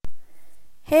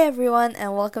Hey everyone,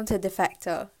 and welcome to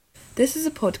Defecto. This is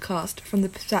a podcast from the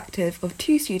perspective of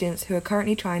two students who are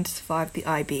currently trying to survive the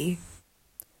IB.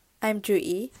 I'm Drew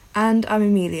E. And I'm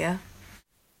Amelia.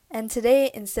 And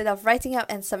today, instead of writing up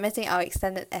and submitting our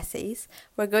extended essays,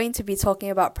 we're going to be talking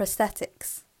about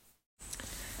prosthetics.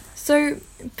 So,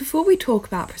 before we talk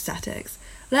about prosthetics,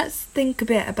 let's think a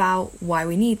bit about why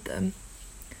we need them.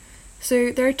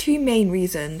 So, there are two main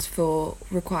reasons for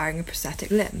requiring a prosthetic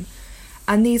limb,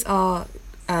 and these are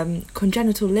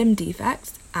congenital limb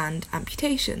defects and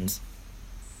amputations.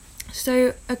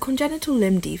 So, a congenital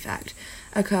limb defect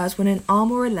occurs when an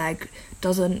arm or a leg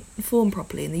doesn't form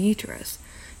properly in the uterus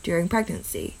during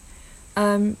pregnancy.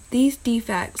 These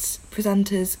defects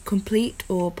present as complete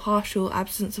or partial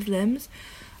absence of limbs,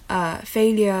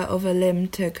 failure of a limb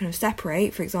to kind of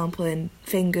separate, for example in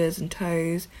fingers and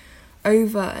toes,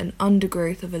 over and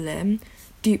undergrowth of a limb,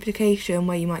 duplication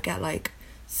where you might get like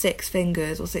 6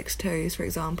 fingers or 6 toes, for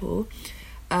example,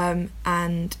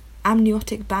 and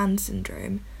amniotic band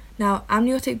syndrome. Now,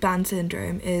 amniotic band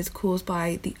syndrome is caused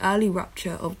by the early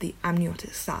rupture of the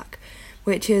amniotic sac,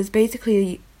 which is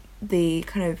basically the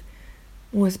kind of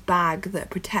almost bag that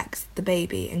protects the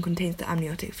baby and contains the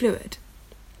amniotic fluid.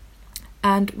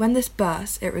 And when this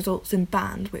bursts, it results in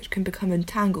bands which can become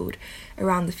entangled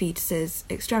around the fetus's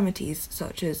extremities,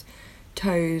 such as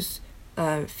toes,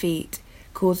 feet,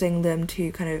 causing them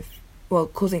to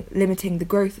limiting the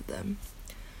growth of them.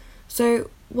 So,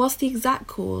 whilst the exact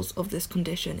cause of this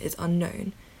condition is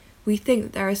unknown, we think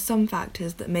that there are some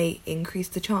factors that may increase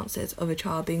the chances of a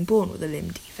child being born with a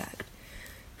limb defect.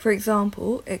 For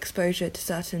example, exposure to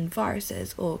certain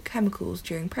viruses or chemicals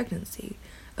during pregnancy,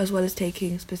 as well as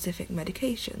taking specific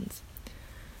medications.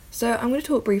 So I'm going to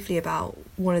talk briefly about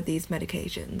one of these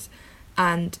medications,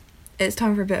 and it's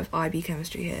time for a bit of IB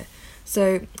chemistry here.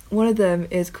 So one of them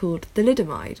is called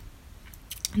thalidomide.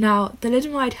 Now,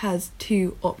 thalidomide has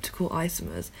 2 optical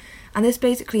isomers, and this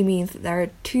basically means that there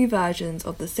are 2 versions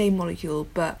of the same molecule,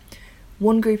 but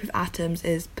one group of atoms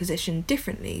is positioned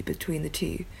differently between the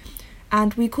 2,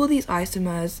 and we call these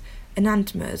isomers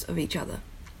enantiomers of each other.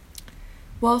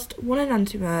 Whilst one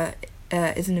enantiomer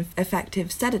is an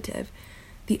effective sedative,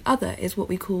 the other is what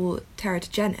we call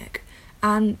teratogenic,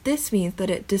 and this means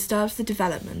that it disturbs the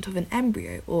development of an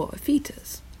embryo or a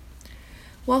fetus.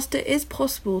 Whilst it is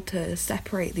possible to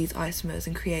separate these isomers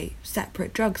and create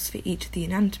separate drugs for each of the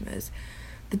enantiomers,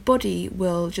 the body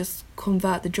will just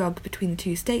convert the drug between the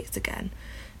 2 states again,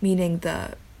 meaning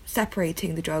that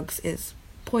separating the drugs is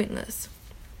pointless.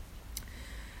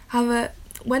 However,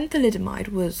 when thalidomide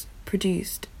was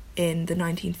produced in the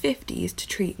 1950s to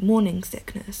treat morning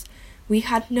sickness, we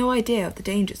had no idea of the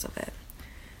dangers of it.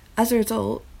 As a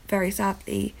result, very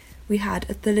sadly, we had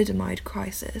a thalidomide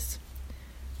crisis.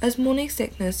 As morning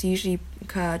sickness usually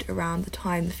occurred around the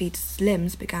time the fetus's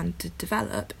limbs began to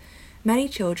develop, many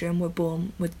children were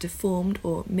born with deformed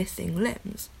or missing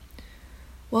limbs.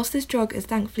 Whilst this drug is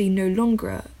thankfully no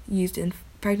longer used during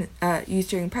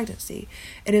pregnancy,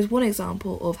 it is one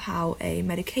example of how a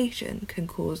medication can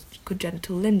cause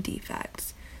congenital limb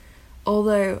defects.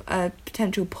 Although a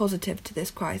potential positive to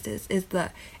this crisis is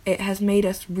that it has made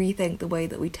us rethink the way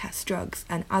that we test drugs,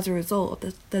 and as a result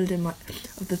of the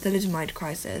thalidomide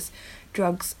crisis,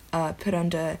 drugs are put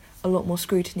under a lot more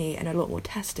scrutiny and a lot more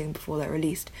testing before they're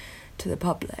released to the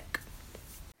public.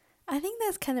 I think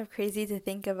that's kind of crazy to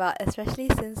think about, especially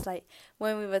since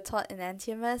when we were taught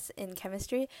enantiomers in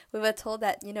chemistry, we were told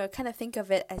that, kind of think of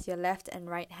it as your left and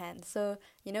right hand. So,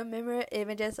 mirror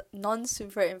images,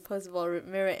 non-superimposable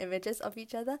mirror images of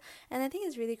each other. And I think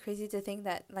it's really crazy to think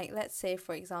that, let's say,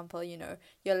 for example,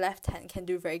 your left hand can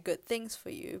do very good things for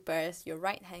you, whereas your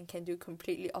right hand can do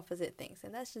completely opposite things.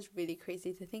 And that's just really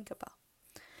crazy to think about.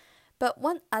 But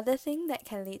one other thing that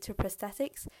can lead to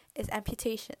prosthetics is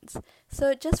amputations.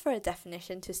 So just for a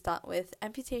definition to start with,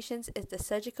 amputations is the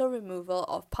surgical removal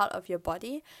of part of your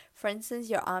body, for instance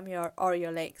your arm or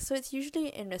your leg. So it's usually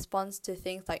in response to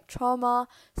things like trauma,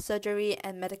 surgery,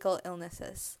 and medical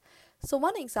illnesses. So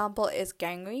one example is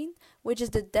gangrene, which is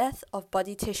the death of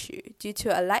body tissue due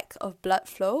to a lack of blood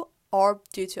flow or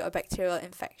due to a bacterial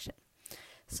infection.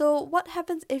 So what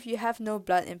happens if you have no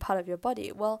blood in part of your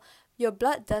body? Well, your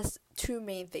blood does 2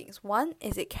 main things. One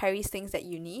is it carries things that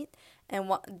you need,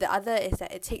 and the other is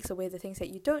that it takes away the things that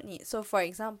you don't need. So for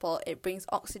example, it brings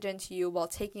oxygen to you while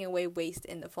taking away waste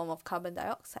in the form of carbon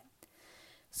dioxide.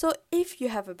 So if you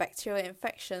have a bacterial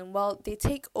infection, well, they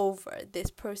take over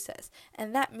this process,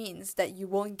 and that means that you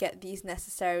won't get these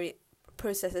necessary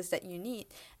processes that you need,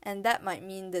 and that might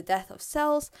mean the death of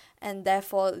cells and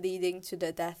therefore leading to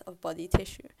the death of body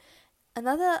tissue.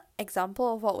 Another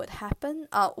example of what would happen,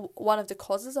 one of the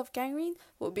causes of gangrene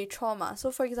would be trauma.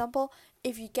 So for example,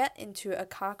 if you get into a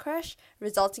car crash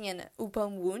resulting in an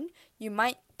open wound, you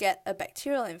might get a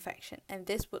bacterial infection, and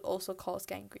this would also cause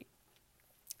gangrene.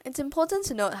 It's important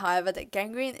to note, however, that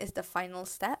gangrene is the final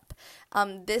step.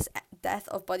 This death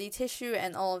of body tissue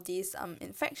and all of these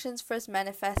infections first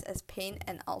manifest as pain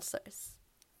and ulcers.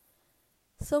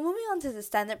 So moving on to the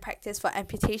standard practice for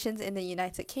amputations in the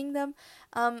United Kingdom,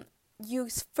 you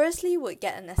firstly would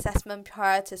get an assessment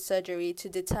prior to surgery to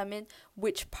determine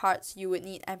which parts you would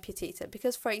need amputated.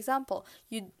 Because, for example,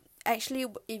 if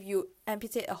you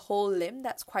amputate a whole limb,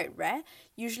 that's quite rare.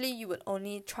 Usually you would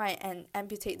only try and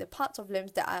amputate the parts of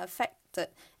limbs that are affected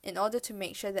in order to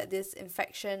make sure that this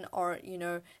infection or,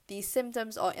 these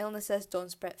symptoms or illnesses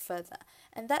don't spread further.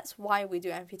 And that's why we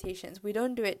do amputations. We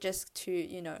don't do it just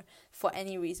to, for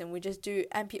any reason. We just do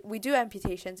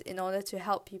amputations in order to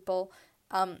help people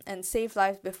and save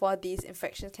lives before these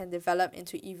infections can develop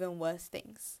into even worse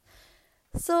things.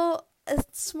 So a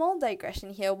small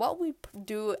digression here, what we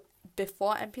do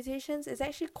before amputations is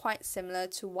actually quite similar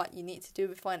to what you need to do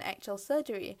before an actual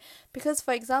surgery. Because,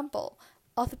 for example,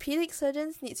 orthopedic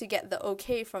surgeons need to get the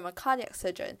okay from a cardiac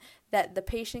surgeon that the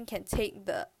patient can take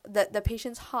that the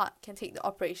patient's heart can take the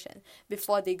operation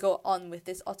before they go on with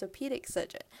this orthopedic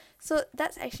surgeon. So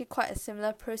that's actually quite a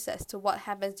similar process to what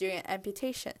happens during an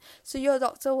amputation. So your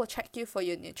doctor will check you for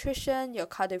your nutrition, your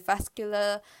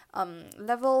cardiovascular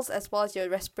levels, as well as your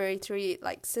respiratory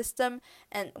system,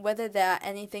 and whether there are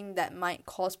anything that might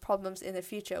cause problems in the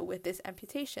future with this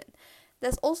amputation.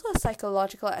 There's also a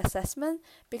psychological assessment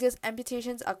because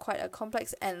amputations are quite a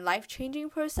complex and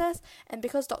life-changing process, and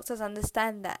because doctors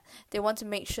understand that, they want to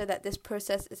make sure that this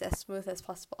process is as smooth as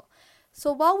possible.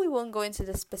 So while we won't go into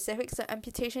the specifics of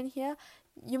amputation here,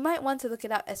 you might want to look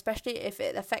it up, especially if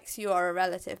it affects you or a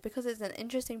relative, because it's an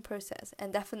interesting process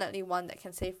and definitely one that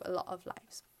can save a lot of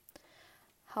lives.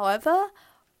 However,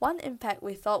 one impact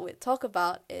we thought we'd talk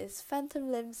about is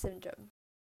phantom limb syndrome.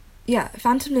 Yeah,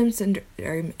 phantom limb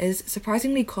syndrome is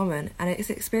surprisingly common, and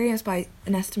it's experienced by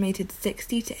an estimated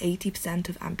 60 to 80%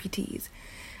 of amputees.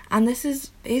 And this is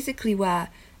basically where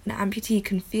an amputee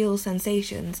can feel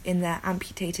sensations in their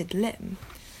amputated limb.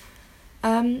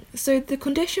 So the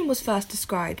condition was first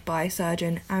described by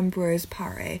surgeon Ambrose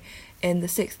Paré in the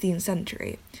 16th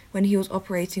century when he was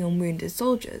operating on wounded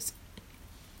soldiers.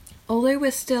 Although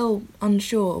we're still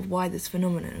unsure of why this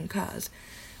phenomenon occurs,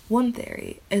 one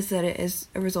theory is that it is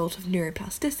a result of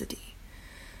neuroplasticity.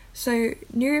 So,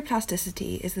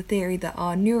 neuroplasticity is the theory that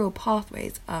our neural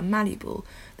pathways are malleable,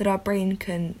 that our brain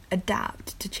can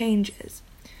adapt to changes.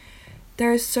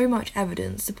 There is so much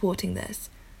evidence supporting this.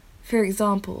 For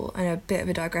example, and a bit of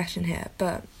a digression here,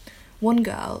 but one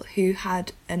girl who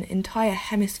had an entire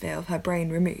hemisphere of her brain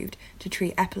removed to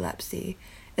treat epilepsy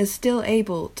is still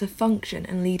able to function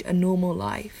and lead a normal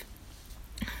life.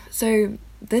 So,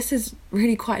 this is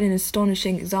really quite an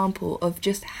astonishing example of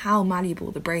just how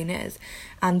malleable the brain is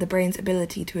and the brain's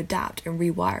ability to adapt and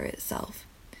rewire itself.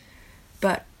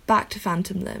 But back to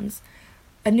phantom limbs.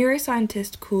 A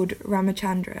neuroscientist called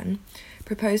Ramachandran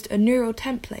proposed a neural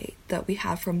template that we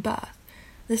have from birth.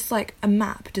 This is like a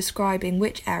map describing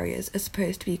which areas are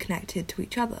supposed to be connected to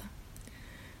each other.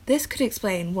 This could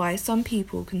explain why some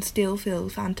people can still feel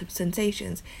phantom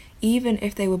sensations even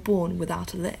if they were born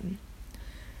without a limb.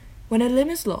 When a limb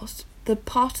is lost, the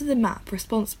part of the map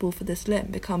responsible for this limb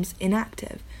becomes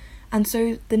inactive, and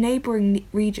so the neighbouring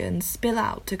regions spill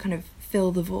out to kind of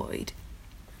fill the void.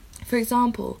 For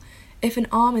example, if an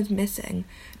arm is missing,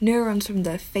 neurons from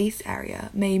the face area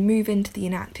may move into the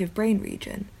inactive brain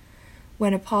region.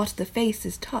 When a part of the face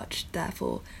is touched,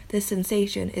 therefore, this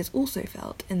sensation is also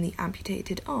felt in the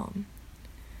amputated arm.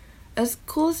 As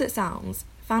cool as it sounds,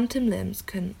 phantom limbs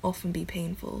can often be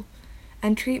painful,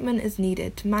 and treatment is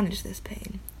needed to manage this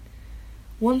pain.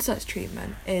 One such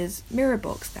treatment is mirror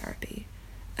box therapy,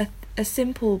 a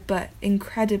simple but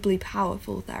incredibly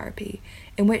powerful therapy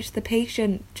in which the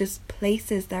patient just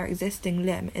places their existing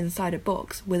limb inside a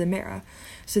box with a mirror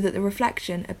so that the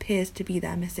reflection appears to be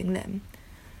their missing limb.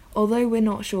 Although we're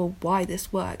not sure why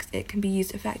this works, it can be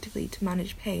used effectively to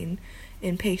manage pain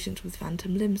in patients with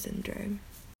phantom limb syndrome.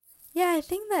 Yeah, I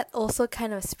think that also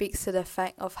kind of speaks to the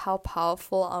fact of how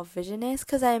powerful our vision is,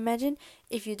 because I imagine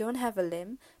if you don't have a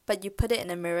limb, but you put it in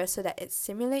a mirror so that it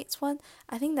simulates one,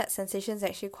 I think that sensation is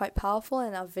actually quite powerful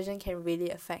and our vision can really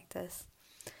affect us.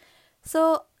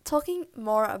 So, talking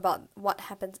more about what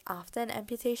happens after an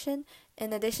amputation,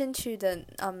 in addition to the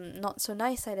not so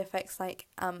nice side effects like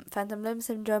phantom limb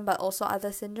syndrome, but also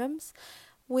other syndromes,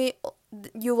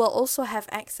 you will also have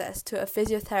access to a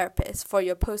physiotherapist for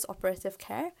your post-operative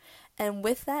care, And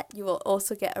with that, you will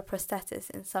also get a prosthesis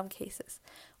in some cases,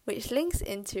 which links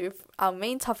into our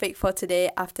main topic for today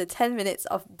after 10 minutes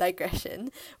of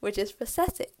digression, which is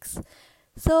prosthetics.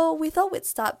 So we thought we'd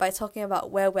start by talking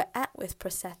about where we're at with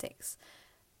prosthetics.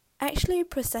 Actually,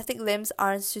 prosthetic limbs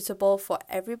aren't suitable for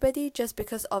everybody just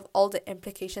because of all the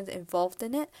implications involved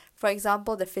in it. For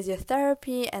example, the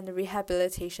physiotherapy and the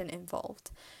rehabilitation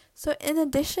involved. So in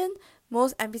addition,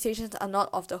 most amputations are not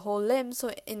of the whole limb,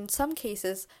 so in some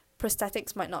cases,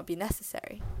 prosthetics might not be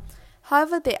necessary.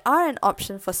 However, they are an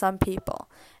option for some people.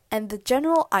 And the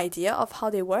general idea of how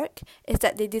they work is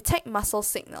that they detect muscle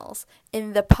signals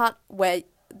in the part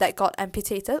that got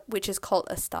amputated, which is called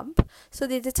a stump. So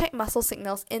they detect muscle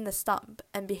signals in the stump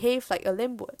and behave like a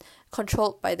limb would,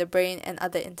 controlled by the brain and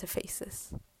other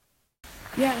interfaces.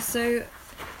 Yeah, so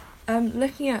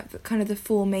looking at kind of the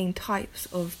four main types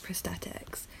of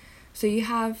prosthetics. So you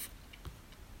have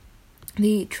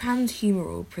the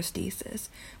transhumeral prosthesis,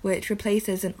 which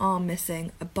replaces an arm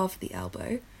missing above the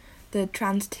elbow. The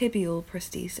transtibial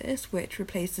prosthesis, which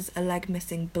replaces a leg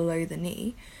missing below the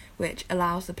knee, which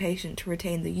allows the patient to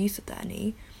retain the use of their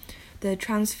knee. The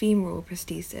transfemoral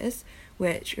prosthesis,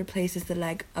 which replaces the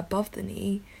leg above the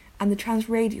knee. And the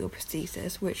transradial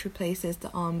prosthesis, which replaces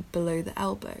the arm below the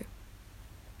elbow.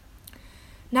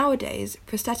 Nowadays,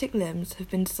 prosthetic limbs have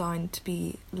been designed to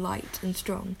be light and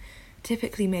strong,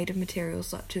 typically made of materials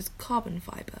such as carbon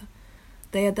fibre.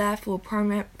 They are therefore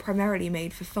primarily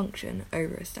made for function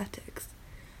over aesthetics.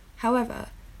 However,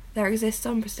 there exist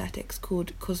some prosthetics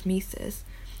called cosmesis,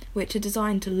 which are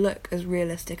designed to look as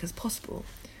realistic as possible.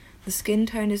 The skin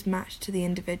tone is matched to the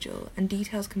individual, and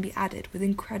details can be added with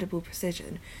incredible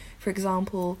precision. For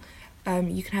example,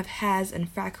 you can have hairs and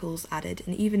freckles added,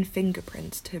 and even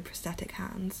fingerprints to prosthetic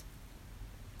hands.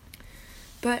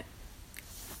 But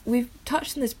we've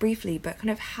touched on this briefly, but kind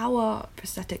of how are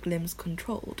prosthetic limbs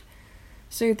controlled?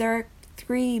 So there are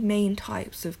three main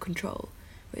types of control,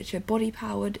 which are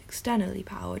body-powered, externally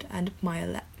powered, and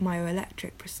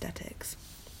myoelectric prosthetics.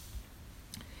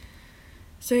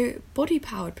 So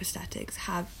body-powered prosthetics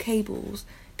have cables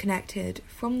connected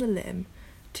from the limb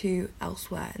to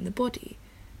elsewhere in the body.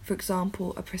 For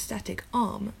example, a prosthetic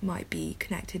arm might be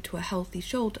connected to a healthy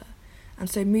shoulder, and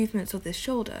so movements of this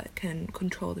shoulder can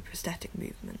control the prosthetic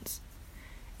movements.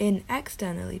 In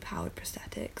externally powered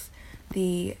prosthetics,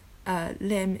 the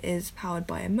limb is powered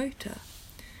by a motor.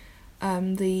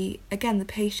 The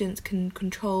patients can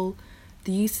control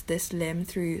the use of this limb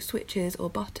through switches or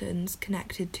buttons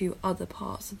connected to other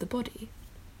parts of the body.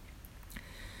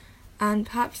 And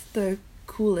perhaps the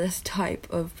coolest type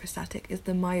of prosthetic is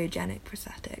the myogenic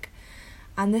prosthetic,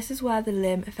 and this is where the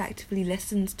limb effectively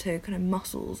listens to kind of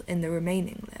muscles in the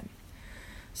remaining limb.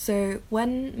 So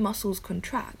when muscles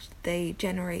contract, they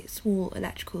generate small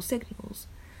electrical signals,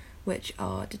 which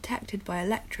are detected by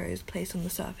electrodes placed on the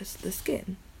surface of the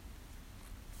skin.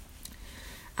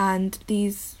 And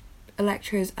these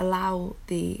electrodes allow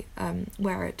the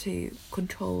wearer to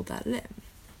control their limb.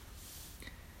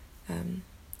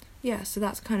 So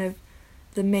that's kind of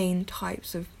the main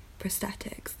types of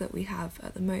prosthetics that we have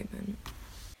at the moment.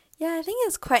 Yeah, I think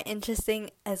it's quite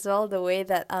interesting as well the way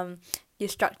that you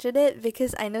structured it,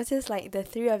 because I noticed like the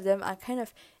three of them are kind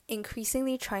of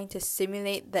increasingly trying to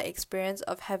simulate the experience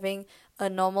of having a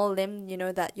normal limb,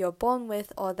 that you're born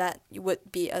with, or that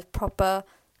would be a proper,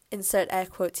 insert air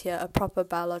quotes here, a proper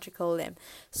biological limb.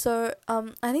 So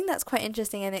I think that's quite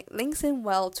interesting, and it links in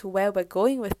well to where we're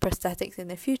going with prosthetics in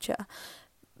the future,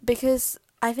 because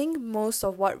I think most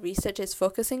of what research is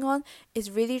focusing on is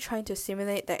really trying to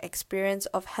simulate the experience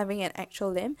of having an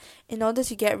actual limb in order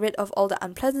to get rid of all the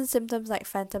unpleasant symptoms like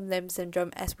phantom limb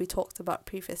syndrome, as we talked about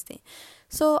previously.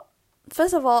 So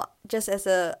first of all, just as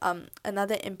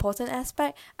another important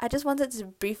aspect, I just wanted to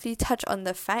briefly touch on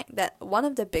the fact that one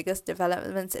of the biggest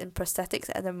developments in prosthetics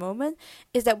at the moment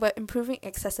is that we're improving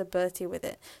accessibility with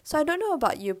it. So I don't know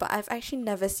about you, but I've actually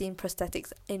never seen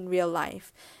prosthetics in real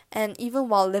life. And even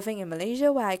while living in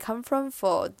Malaysia, where I come from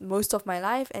for most of my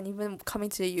life, and even coming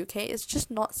to the UK, it's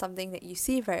just not something that you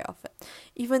see very often,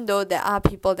 even though there are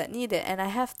people that need it, and I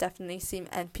have definitely seen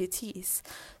amputees.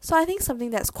 So I think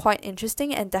something that's quite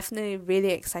interesting and definitely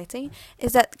really exciting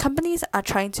is that companies are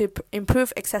trying to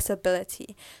improve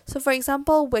accessibility. So for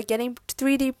example, we're getting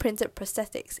 3D printed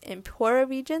prosthetics in poorer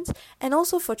regions and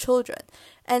also for children.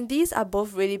 And these are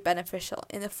both really beneficial.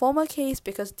 In the former case,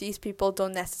 because these people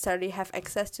don't necessarily have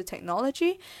access to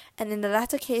technology, and in the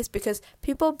latter case, because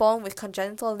people born with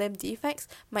congenital limb defects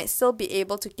might still be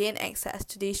able to gain access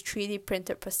to these 3D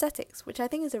printed prosthetics, which I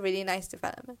think is a really nice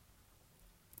development.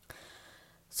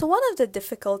 So one of the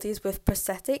difficulties with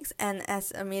prosthetics, and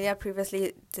as Amelia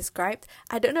previously described,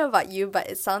 I don't know about you, but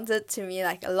it sounded to me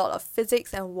like a lot of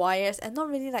physics and wires and not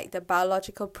really like the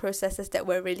biological processes that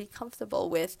we're really comfortable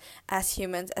with as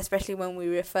humans, especially when we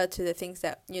refer to the things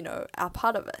that, are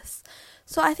part of us.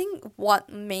 So I think one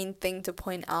main thing to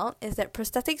point out is that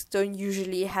prosthetics don't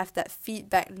usually have that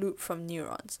feedback loop from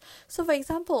neurons. So for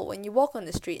example, when you walk on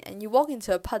the street and you walk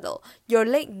into a puddle, your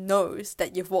leg knows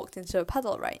that you've walked into a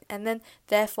puddle, right? And then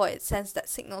therefore it sends that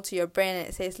signal to your brain and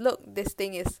it says, look, this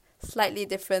thing is slightly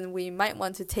different. We might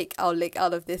want to take our leg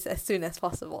out of this as soon as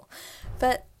possible.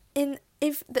 But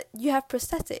if you have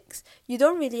prosthetics, you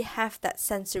don't really have that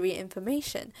sensory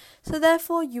information. So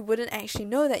therefore, you wouldn't actually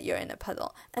know that you're in a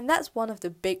puddle. And that's one of the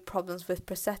big problems with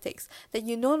prosthetics, that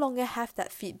you no longer have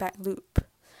that feedback loop.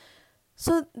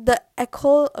 So the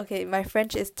école, okay, my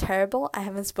French is terrible. I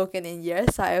haven't spoken in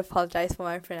years, so I apologize for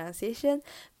my pronunciation.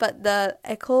 But the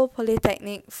École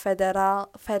Polytechnique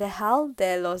Fédérale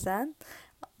de Lausanne,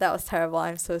 that was terrible,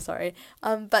 I'm so sorry.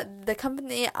 But the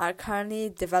company are currently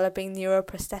developing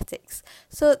neuroprosthetics.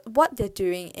 So what they're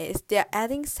doing is they're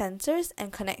adding sensors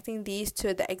and connecting these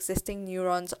to the existing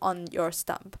neurons on your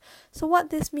stump. So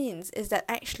what this means is that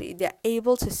actually they're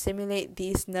able to simulate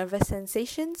these nervous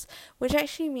sensations, which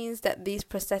actually means that these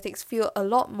prosthetics feel a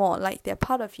lot more like they're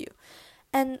part of you.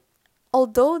 And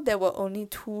although there were only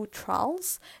 2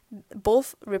 trials,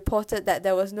 both reported that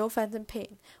there was no phantom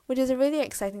pain, which is a really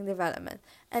exciting development.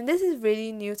 And this is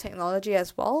really new technology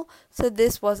as well. So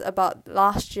this was about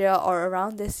last year or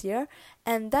around this year.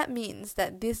 And that means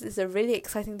that this is a really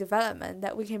exciting development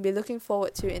that we can be looking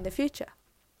forward to in the future.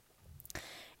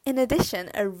 In addition,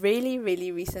 a really,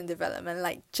 really recent development,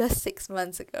 like just 6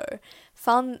 months ago,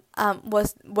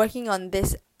 was working on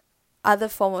this other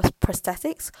form of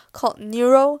prosthetics called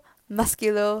musculoskeletal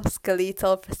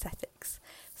prosthetics.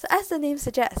 So as the name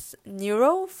suggests,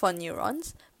 neuro for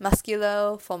neurons,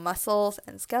 musculo for muscles,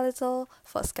 and skeletal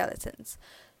for skeletons.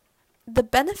 The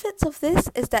benefits of this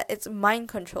is that it's mind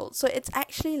controlled, so it's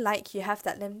actually like you have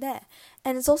that limb there.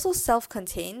 And it's also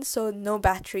self-contained, so no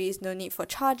batteries, no need for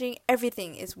charging,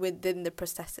 everything is within the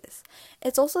prosthesis.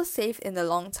 It's also safe in the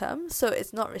long term, so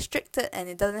it's not restricted and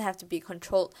it doesn't have to be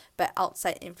controlled by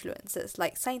outside influences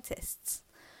like scientists.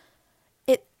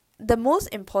 The most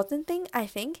important thing, I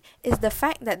think, is the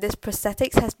fact that this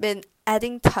prosthetics has been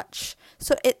adding touch.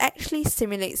 So it actually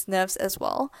simulates nerves as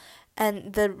well.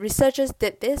 And the researchers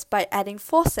did this by adding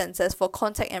force sensors for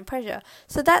contact and pressure.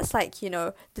 So that's like,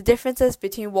 the differences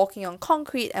between walking on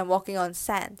concrete and walking on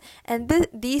sand. And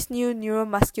these new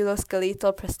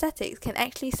neuromusculoskeletal prosthetics can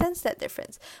actually sense that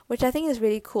difference, which I think is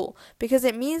really cool because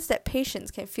it means that patients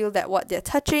can feel that what they're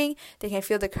touching, they can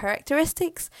feel the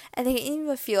characteristics, and they can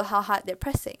even feel how hard they're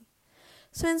pressing.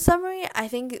 So in summary, I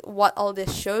think what all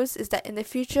this shows is that in the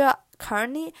future,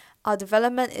 currently, our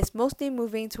development is mostly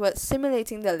moving towards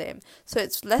simulating the limb. So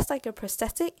it's less like a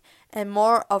prosthetic and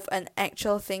more of an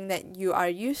actual thing that you are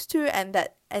used to and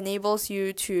that enables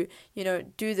you to,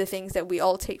 do the things that we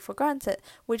all take for granted,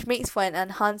 which makes for an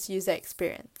enhanced user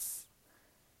experience.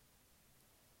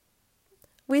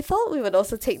 We thought we would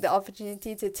also take the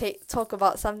opportunity to talk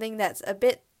about something that's a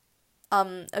bit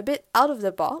out of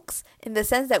the box in the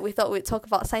sense that we thought we'd talk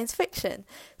about science fiction.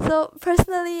 So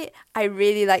personally, I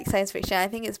really like science fiction. I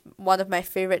think it's one of my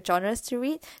favorite genres to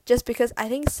read just because I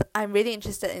think I'm really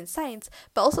interested in science,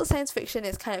 but also science fiction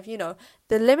is kind of,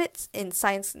 the limits in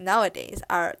science nowadays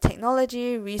are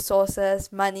technology,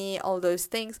 resources, money, all those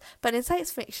things. But in science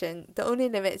fiction, the only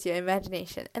limit is your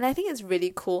imagination. And I think it's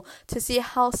really cool to see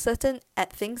how certain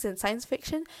things in science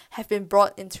fiction have been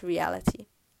brought into reality.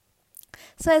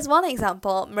 So as one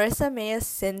example, Marissa Mayer's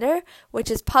Cinder,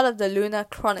 which is part of the Lunar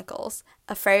Chronicles,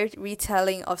 a fairy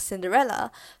retelling of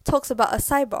Cinderella, talks about a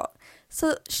cyborg.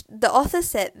 So the author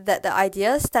said that the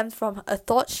idea stemmed from a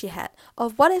thought she had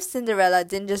of what if Cinderella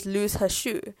didn't just lose her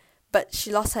shoe, but she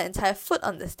lost her entire foot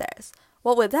on the stairs.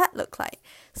 What would that look like?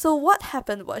 So what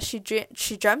happened was she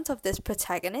dreamt of this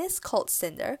protagonist called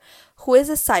Cinder, who is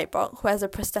a cyborg who has a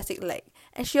prosthetic leg,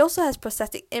 and she also has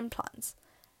prosthetic implants.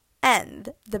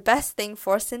 And the best thing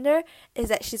for Cinder is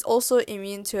that she's also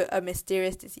immune to a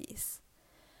mysterious disease.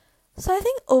 So I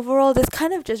think overall this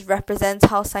kind of just represents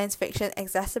how science fiction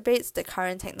exacerbates the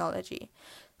current technology.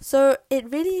 So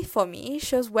it really, for me,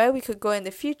 shows where we could go in the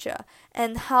future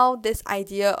and how this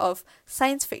idea of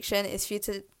science fiction is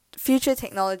future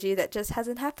technology that just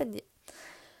hasn't happened yet.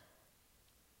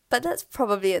 But that's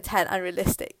probably a tad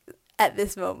unrealistic at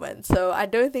this moment, so I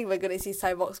don't think we're going to see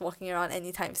cyborgs walking around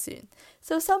anytime soon.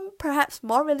 So some perhaps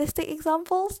more realistic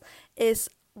examples is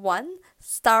one,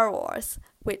 Star Wars,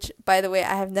 which, by the way,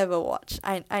 I have never watched.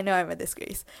 I know I'm a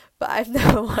disgrace, but I've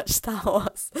never watched Star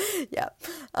Wars. Yeah.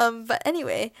 But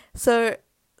anyway, so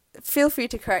feel free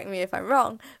to correct me if I'm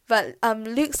wrong, but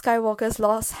Luke Skywalker's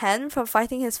lost hand from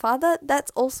fighting his father,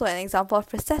 that's also an example of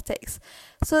prosthetics.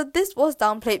 So this was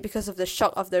downplayed because of the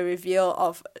shock of the reveal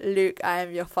of Luke, I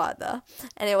am your father,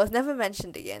 and it was never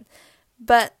mentioned again.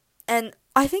 And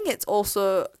I think it's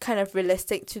also kind of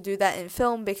realistic to do that in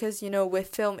film because, with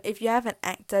film, if you have an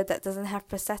actor that doesn't have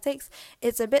prosthetics,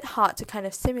 it's a bit hard to kind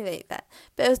of simulate that.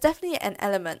 But it was definitely an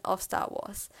element of Star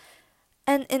Wars.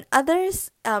 And in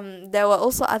others, there were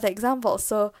also other examples.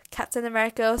 So Captain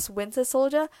America's Winter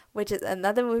Soldier, which is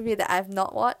another movie that I've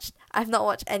not watched. I've not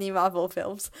watched any Marvel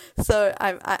films, so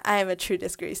I am a true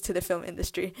disgrace to the film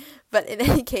industry. But in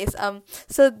any case,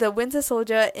 so the Winter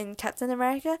Soldier in Captain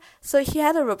America, so he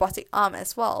had a robotic arm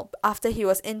as well after he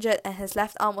was injured and his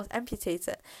left arm was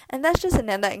amputated. And that's just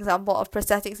another example of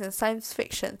prosthetics in science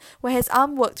fiction, where his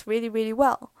arm worked really, really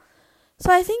well.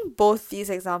 So I think both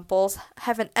these examples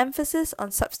have an emphasis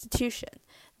on substitution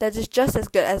that is just as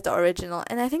good as the original,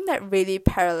 and I think that really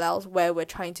parallels where we're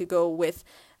trying to go with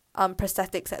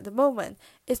prosthetics at the moment.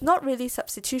 It's not really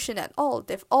substitution at all.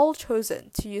 They've all chosen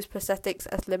to use prosthetics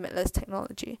as limitless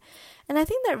technology. And I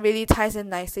think that really ties in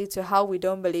nicely to how we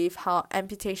don't believe how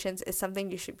amputations is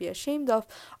something you should be ashamed of,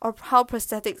 or how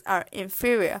prosthetics are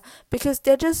inferior, because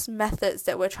they're just methods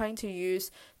that we're trying to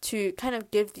use to kind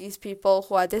of give these people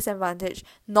who are disadvantaged,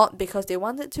 not because they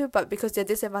wanted to, but because they're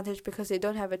disadvantaged because they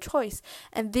don't have a choice.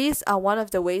 And these are one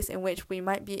of the ways in which we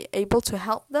might be able to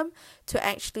help them to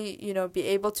actually, be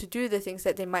able to do the things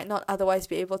that they might not otherwise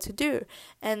be able to do.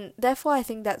 And therefore, I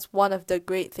think that's one of the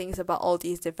great things about all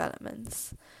these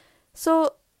developments.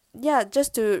 So, yeah,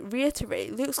 just to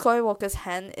reiterate, Luke Skywalker's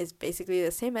hand is basically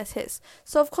the same as his.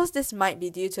 So, of course, this might be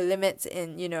due to limits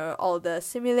in, all the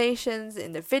simulations,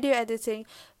 in the video editing,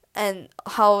 and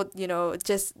how,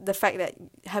 just the fact that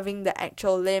having the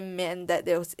actual limb meant that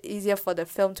it was easier for the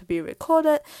film to be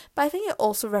recorded. But I think it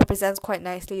also represents quite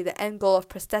nicely the end goal of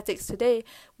prosthetics today,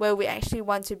 where we actually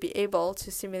want to be able to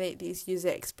simulate these user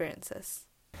experiences.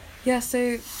 Yeah,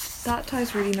 so that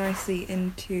ties really nicely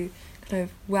into kind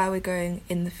of where we're going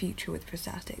in the future with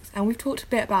prosthetics. And we've talked a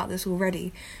bit about this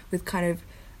already with kind of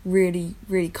really,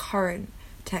 really current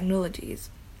technologies.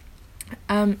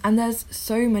 And there's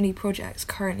so many projects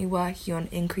currently working on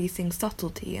increasing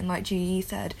subtlety and, like GE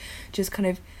said, just kind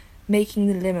of making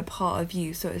the limb a part of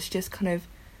you, so it's just kind of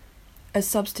a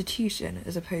substitution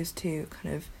as opposed to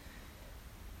kind of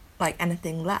like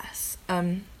anything less.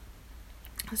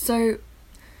 So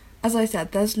as I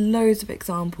said, there's loads of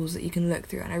examples that you can look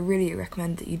through, and I really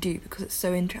recommend that you do because it's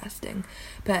so interesting.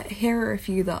 But here are a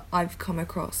few that I've come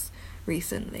across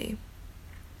recently.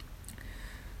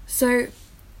 So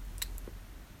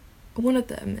one of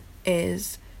them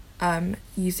is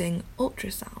using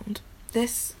ultrasound.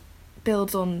 This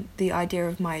builds on the idea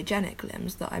of myogenic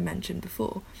limbs that I mentioned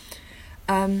before.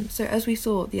 So as we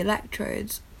saw, the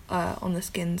electrodes on the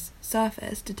skin's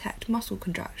surface detect muscle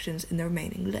contractions in the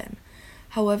remaining limb.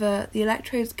 However, the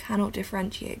electrodes cannot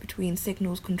differentiate between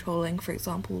signals controlling, for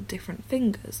example, different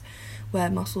fingers, where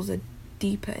muscles are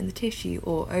deeper in the tissue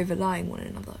or overlying one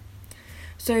another.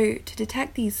 So, to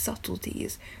detect these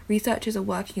subtleties, researchers are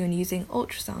working on using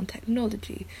ultrasound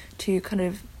technology to kind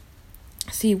of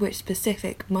see which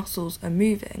specific muscles are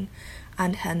moving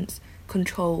and hence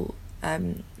control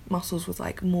muscles with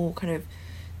like more kind of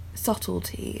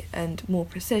subtlety and more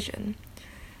precision.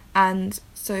 And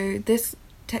so this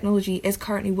technology is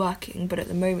currently working, but at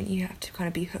the moment you have to kind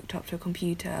of be hooked up to a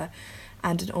computer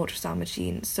and an ultrasound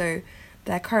machine. So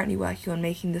they're currently working on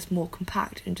making this more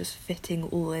compact and just fitting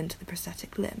all into the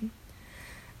prosthetic limb.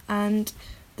 And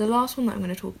the last one that I'm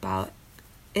going to talk about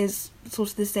is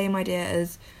sort of the same idea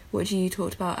as what you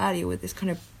talked about earlier with this kind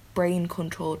of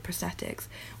brain-controlled prosthetics,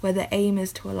 where the aim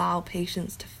is to allow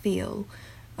patients to feel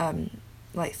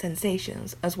like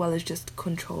sensations as well as just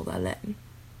control their limb.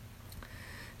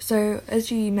 So,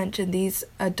 as you mentioned, these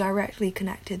are directly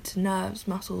connected to nerves,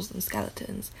 muscles and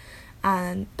skeletons,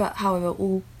 but however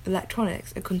all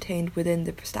electronics are contained within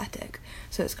the prosthetic,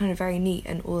 so it's kind of very neat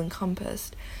and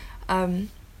all-encompassed.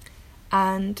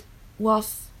 And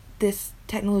whilst this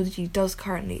technology does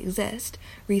currently exist,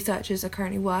 researchers are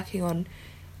currently working on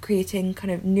creating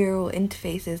kind of neural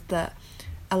interfaces that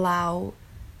allow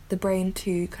the brain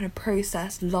to kind of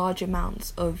process large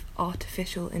amounts of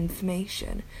artificial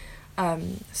information,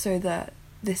 so that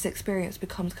this experience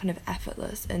becomes kind of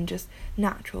effortless and just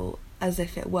natural, as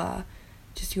if it were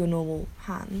just your normal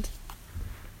hand.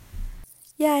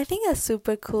 Yeah, I think a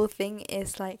super cool thing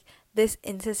is like this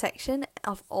intersection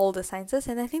of all the sciences,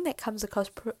 and I think that comes across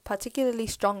particularly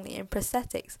strongly in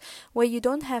prosthetics, where you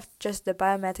don't have just the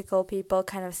biomedical people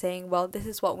kind of saying, well, this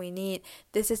is what we need,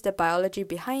 this is the biology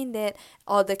behind it,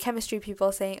 or the chemistry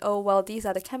people saying, oh, well, these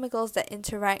are the chemicals that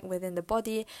interact within the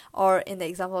body, or in the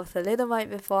example of thalidomide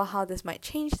before, how this might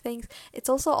change things. It's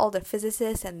also all the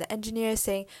physicists and the engineers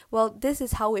saying, well, this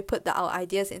is how we put our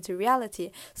ideas into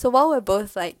reality. So while we're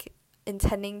both like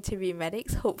intending to be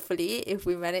medics, hopefully, if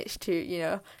we manage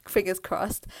to, fingers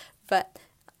crossed, but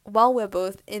while we're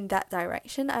both in that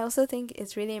direction, I also think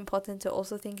it's really important to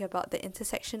also think about the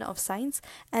intersection of science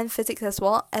and physics as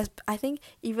well, as I think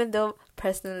even though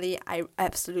personally I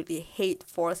absolutely hate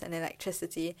force and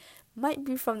electricity, might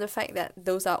be from the fact that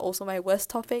those are also my worst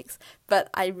topics, but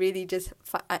I really just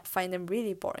I find them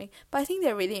really boring. But I think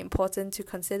they're really important to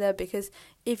consider, because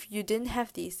if you didn't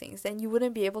have these things, then you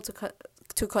wouldn't be able to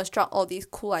construct all these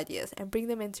cool ideas and bring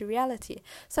them into reality.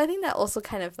 So I think that also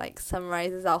kind of like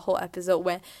summarizes our whole episode,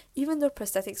 where even though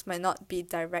prosthetics might not be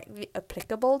directly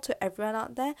applicable to everyone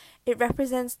out there, it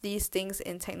represents these things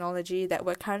in technology that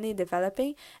we're currently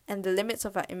developing and the limits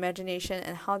of our imagination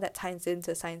and how that ties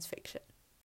into science fiction.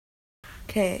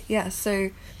 Okay, yeah,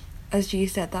 so as you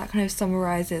said, that kind of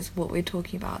summarizes what we're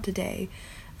talking about today.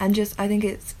 And just, I think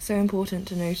it's so important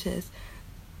to notice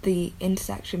the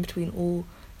intersection between all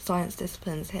science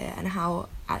disciplines here and how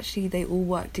actually they all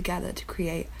work together to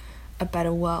create a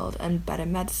better world and better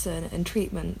medicine and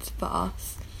treatments for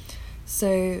us.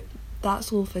 So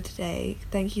that's all for today.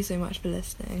 Thank you so much for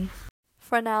listening.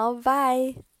 For now,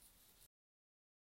 bye!